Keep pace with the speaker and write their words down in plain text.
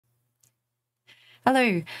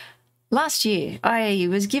Hello. Last year, I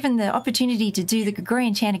was given the opportunity to do the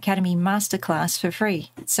Gregorian Chant Academy Masterclass for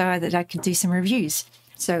free so that I could do some reviews.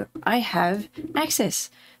 So I have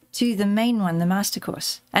access to the main one, the master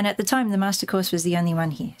course. And at the time, the master course was the only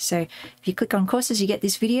one here. So if you click on courses, you get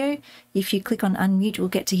this video. If you click on unmute, we'll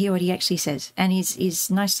get to hear what he actually says. And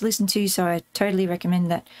he's nice to listen to, so I totally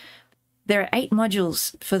recommend that. There are 8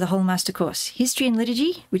 modules for the whole master course. History and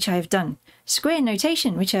liturgy, which I have done. Square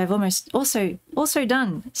notation, which I have almost also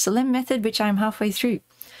done. Solemn method, which I'm halfway through.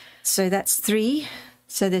 So that's 3.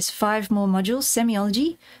 So there's 5 more modules.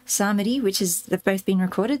 Semiology, psalmody, they've both been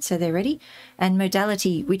recorded, so they're ready. And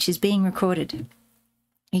modality, which is being recorded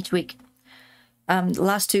each week. The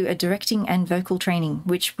last 2 are directing and vocal training,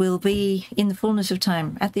 which will be in the fullness of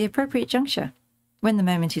time at the appropriate juncture when the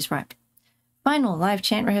moment is ripe. Final live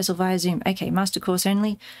chant rehearsal via Zoom. Okay, master course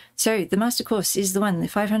only. So the master course is the one, the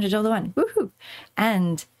 $500 one. Woohoo!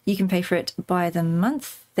 And you can pay for it by the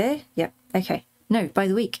month there. Yep. Okay. No, by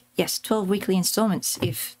the week. Yes, 12 weekly installments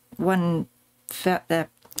if one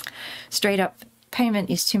straight up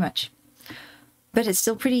payment is too much. But it's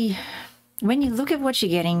still pretty, when you look at what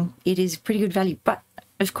you're getting, it is pretty good value. But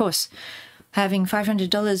of course, having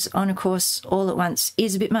 $500 on a course all at once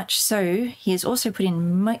is a bit much. So he has also put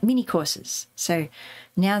in mini courses. So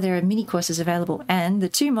now there are mini courses available. And the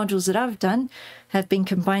 2 modules that I've done have been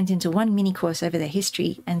combined into one mini course over the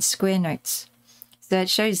history and square notes. So it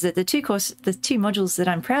shows that the two modules that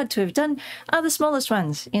I'm proud to have done are the smallest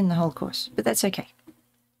ones in the whole course. But that's okay.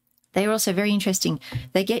 They are also very interesting.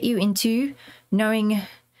 They get you into knowing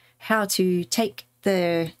how to take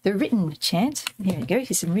the written chant. Here we go.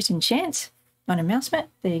 Here's some written chant on a mouse mat.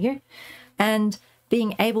 There you go. And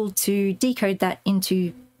being able to decode that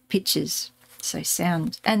into pictures. So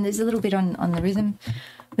sound. And there's a little bit on the rhythm.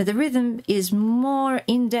 But the rhythm is more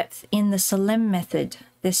in-depth in the Solemn method.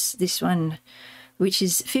 This one, which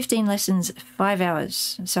is 15 lessons, 5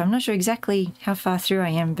 hours. So I'm not sure exactly how far through I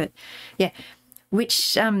am, but yeah.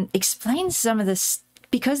 Which explains some of this,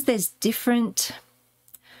 because there's different...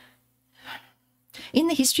 In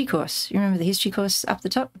the history course, you remember the history course up the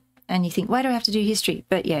top? And you think, why do I have to do history?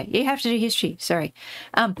 But yeah, you have to do history, sorry.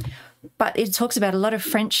 But it talks about a lot of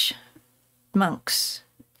French monks.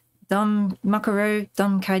 Dom Macareau,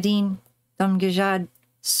 Dom Cardin, Dom Gajard,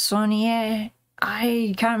 Saunier.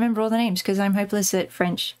 I can't remember all the names because I'm hopeless at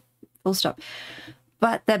French, full stop.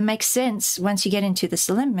 But that makes sense once you get into the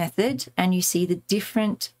Solemn method and you see the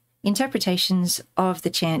different interpretations of the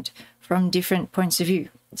chant from different points of view.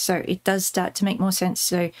 So it does start to make more sense.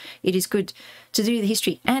 So it is good to do the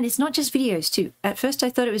history. And it's not just videos too. At first I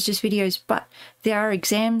thought it was just videos, but there are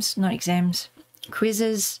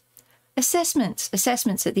quizzes,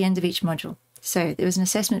 assessments at the end of each module. So there was an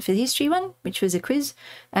assessment for the history one, which was a quiz,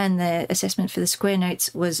 and the assessment for the square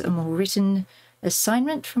notes was a more written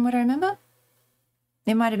assignment from what I remember.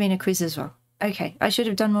 There might have been a quiz as well. Okay, I should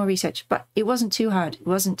have done more research, but it wasn't too hard. It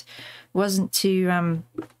wasn't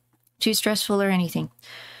too stressful or anything.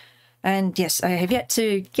 And yes, I have yet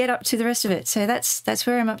to get up to the rest of it. So that's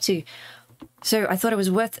where I'm up to. So I thought it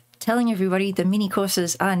was worth telling everybody the mini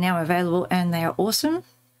courses are now available and they are awesome.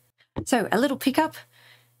 So a little pickup.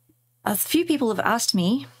 A few people have asked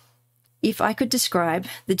me if I could describe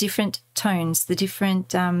the different tones, the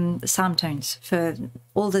different psalm tones for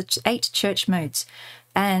all the 8 church modes.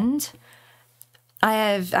 And I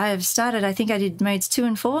have started, I think I did modes 2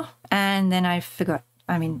 and 4, and then I forgot.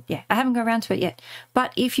 I mean, yeah, I haven't got around to it yet.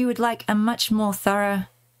 But if you would like a much more thorough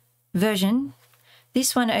version,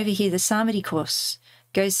 this one over here, the psalmody course,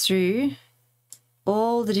 goes through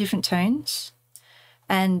all the different tones.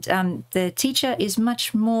 And the teacher is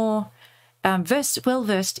much more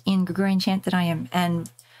well-versed in Gregorian chant than I am.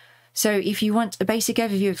 And so if you want a basic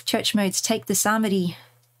overview of church modes, take the psalmody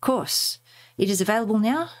course. It is available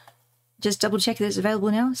now. Just double-check that it's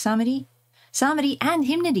available now. Psalmody and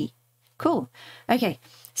hymnody. Cool. Okay,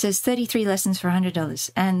 so it's 33 lessons for $100,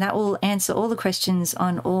 and that will answer all the questions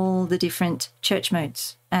on all the different church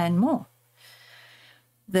modes and more.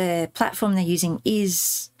 The platform they're using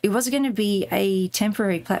it was going to be a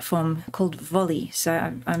temporary platform called Volley.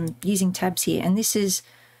 So I'm using tabs here, and this is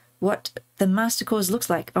what the master course looks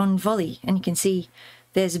like on Volley. And you can see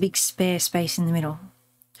there's a big spare space in the middle.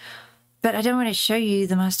 But I don't want to show you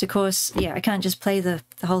the master course. Yeah, I can't just play the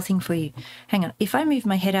whole thing for you. Hang on. If I move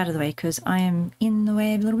my head out of the way, because I am in the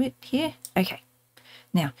way a little bit here. Okay.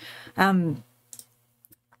 Now,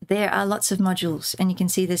 there are lots of modules, and you can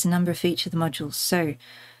see there's a number for each of the modules. So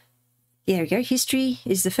there we go. History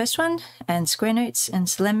is the first one, and square notes and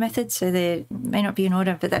Solemn method. So they may not be in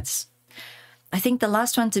order, but that's I think the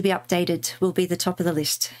last one to be updated will be the top of the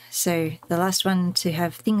list. So the last one to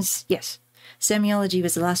have things, yes. Semiology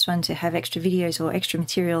was the last one to have extra videos or extra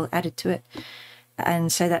material added to it.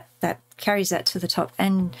 And so that carries that to the top.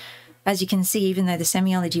 And as you can see, even though the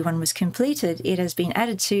semiology one was completed, it has been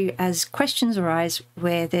added to as questions arise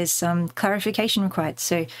where there's some clarification required.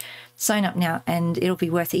 So sign up now and it'll be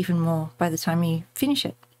worth even more by the time you finish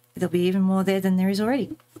it. There'll be even more there than there is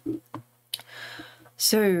already.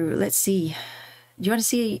 So let's see. Do you want to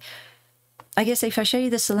see, I guess if I show you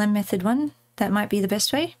the Salem method one, that might be the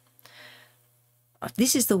best way.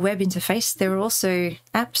 This is the web interface. There are also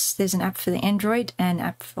apps. There's an app for the Android and an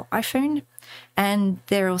app for iPhone. And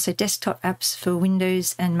there are also desktop apps for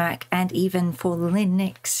Windows and Mac and even for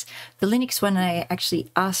Linux. The Linux one I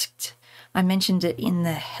actually asked, I mentioned it in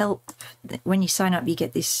the help. When you sign up, you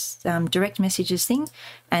get this direct messages thing.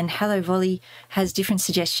 And Hello Volley has different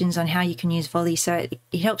suggestions on how you can use Volley. So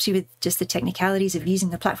it helps you with just the technicalities of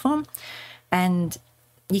using the platform. And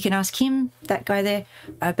you can ask him, that guy there,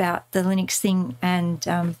 about the Linux thing, and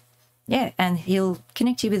yeah, and he'll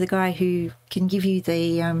connect you with a guy who can give you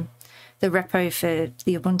the repo for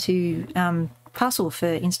the Ubuntu parcel for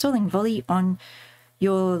installing Volley on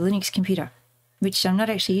your Linux computer, which I'm not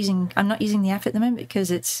actually using. I'm not using the app at the moment because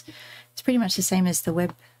it's pretty much the same as the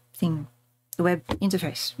web thing, the web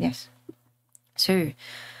interface. Yes. So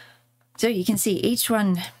you can see each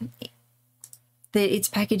one. It's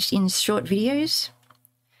packaged in short videos.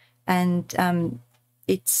 And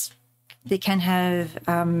they can have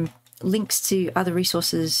links to other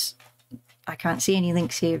resources. I can't see any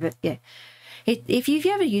links here, but yeah. If you've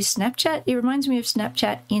ever used Snapchat, it reminds me of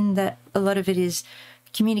Snapchat in that a lot of it is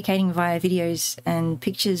communicating via videos and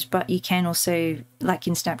pictures, but you can also, like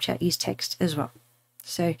in Snapchat, use text as well.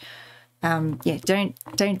 So yeah,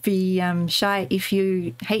 don't be shy if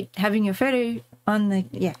you hate having your photo on the,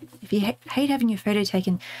 yeah, if you hate having your photo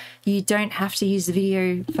taken, you don't have to use the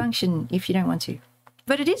video function if you don't want to.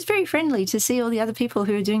 But it is very friendly to see all the other people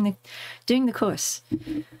who are doing the course.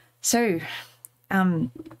 So,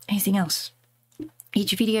 anything else?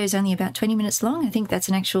 Each video is only about 20 minutes long. I think that's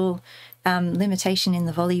an actual limitation in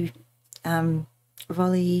the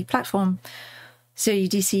Volley platform. So you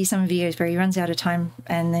do see some videos where he runs out of time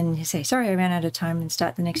and then you say, sorry, I ran out of time, and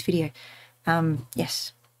start the next video.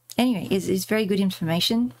 Yes. Anyway, it's very good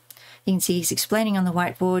information. You can see he's explaining on the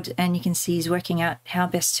whiteboard, and you can see he's working out how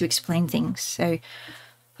best to explain things. So,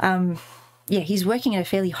 yeah, he's working at a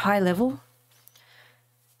fairly high level.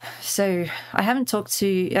 So I haven't talked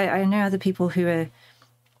to, I know other people who are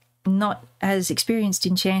not as experienced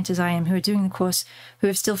in chant as I am, who are doing the course, who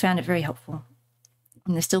have still found it very helpful.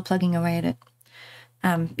 And they're still plugging away at it.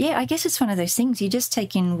 Yeah, I guess it's one of those things. You just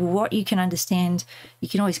take in what you can understand. You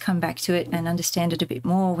can always come back to it and understand it a bit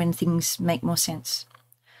more when things make more sense.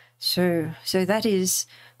 So that is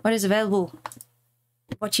what is available,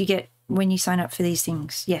 what you get when you sign up for these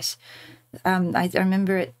things. Yes. I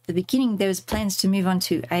remember at the beginning there was plans to move on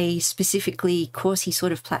to a specifically coursey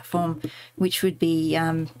sort of platform, which would be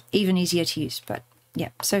even easier to use. But yeah,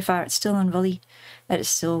 so far it's still on Volley. That is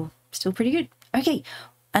still pretty good. Okay.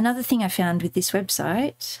 Another thing I found with this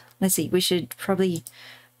website, let's see, we should probably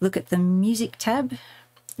look at the music tab.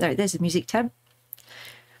 No, there's the music tab.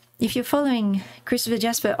 If you're following Christopher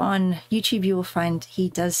Jasper on YouTube, you will find he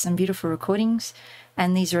does some beautiful recordings,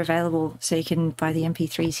 and these are available so you can buy the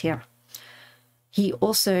MP3s here. He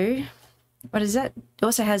also, what is that?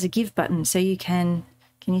 Also has a give button, so you can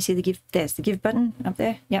you see the give? There's the give button up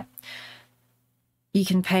there. Yep. You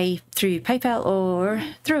can pay through PayPal or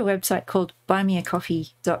through a website called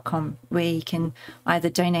buymeacoffee.com, where you can either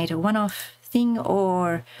donate a one-off thing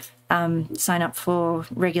or sign up for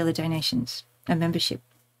regular donations, a membership.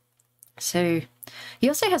 So he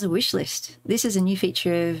also has a wish list. This is a new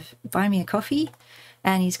feature of Buy Me a Coffee,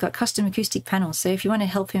 and he's got custom acoustic panels. So if you want to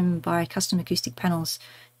help him buy custom acoustic panels,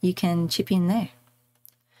 you can chip in there.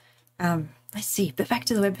 Let's see, but back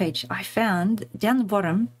to the webpage. I found down the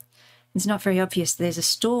bottom, it's not very obvious, there's a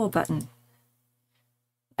store button.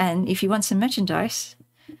 And if you want some merchandise,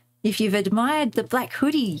 if you've admired the black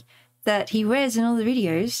hoodie that he wears in all the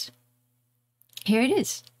videos, here it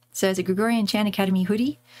is. So it's a Gregorian Chant Academy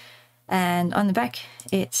hoodie. And on the back,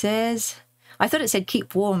 it says, I thought it said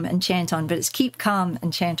keep warm and chant on, but it's keep calm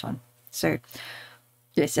and chant on. So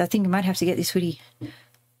yes, I think I might have to get this hoodie.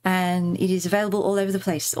 And it is available all over the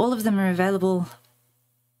place. All of them are available.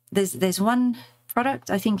 There's one product,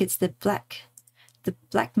 I think it's the black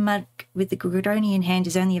mug with the Gregorian hand,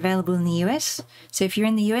 is only available in the US. So if you're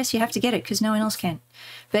in the US, you have to get it because no one else can.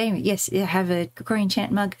 But anyway, yes, you have a Gregorian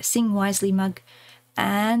Chant mug, a Sing Wisely mug,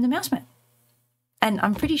 and a mouse mat. And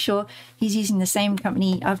I'm pretty sure he's using the same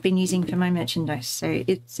company I've been using for my merchandise. So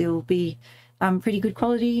it'll be pretty good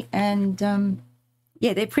quality, and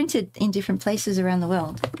yeah, they're printed in different places around the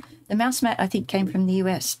world. The mouse mat, I think, came from the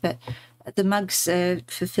US, but the mugs are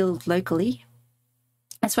fulfilled locally.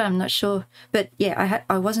 That's why I'm not sure. But yeah,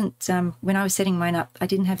 I wasn't, when I was setting mine up, I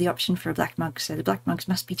didn't have the option for a black mug. So the black mugs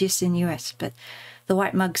must be just in the US. But the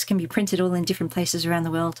white mugs can be printed all in different places around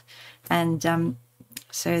the world. And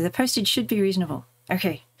so the postage should be reasonable.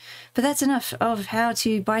 Okay. But that's enough of how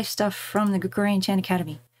to buy stuff from the Gregorian Chant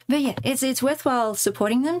Academy. But yeah, it's worthwhile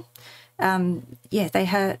supporting them. Yeah,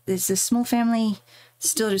 there's a small family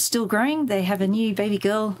still growing. They have a new baby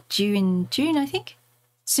girl due in June, I think.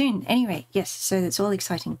 Soon, anyway, yes, so that's all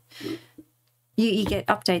exciting. You get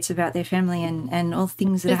updates about their family and all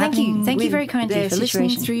things that are happening. Thank you very kindly for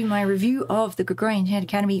listening through my review of the Gregorian Chant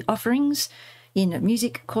Academy offerings in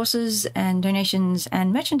music, courses and donations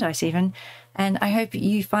and merchandise even. And I hope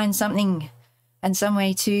you find something and some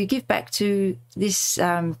way to give back to this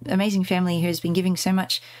amazing family who has been giving so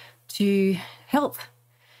much to help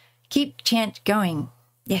keep chant going.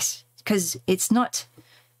 Yes, because it's not...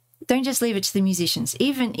 Don't just leave it to the musicians.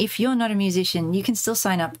 Even if you're not a musician, you can still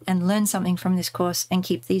sign up and learn something from this course and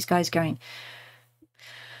keep these guys going.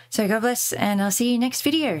 So God bless, and I'll see you next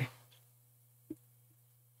video.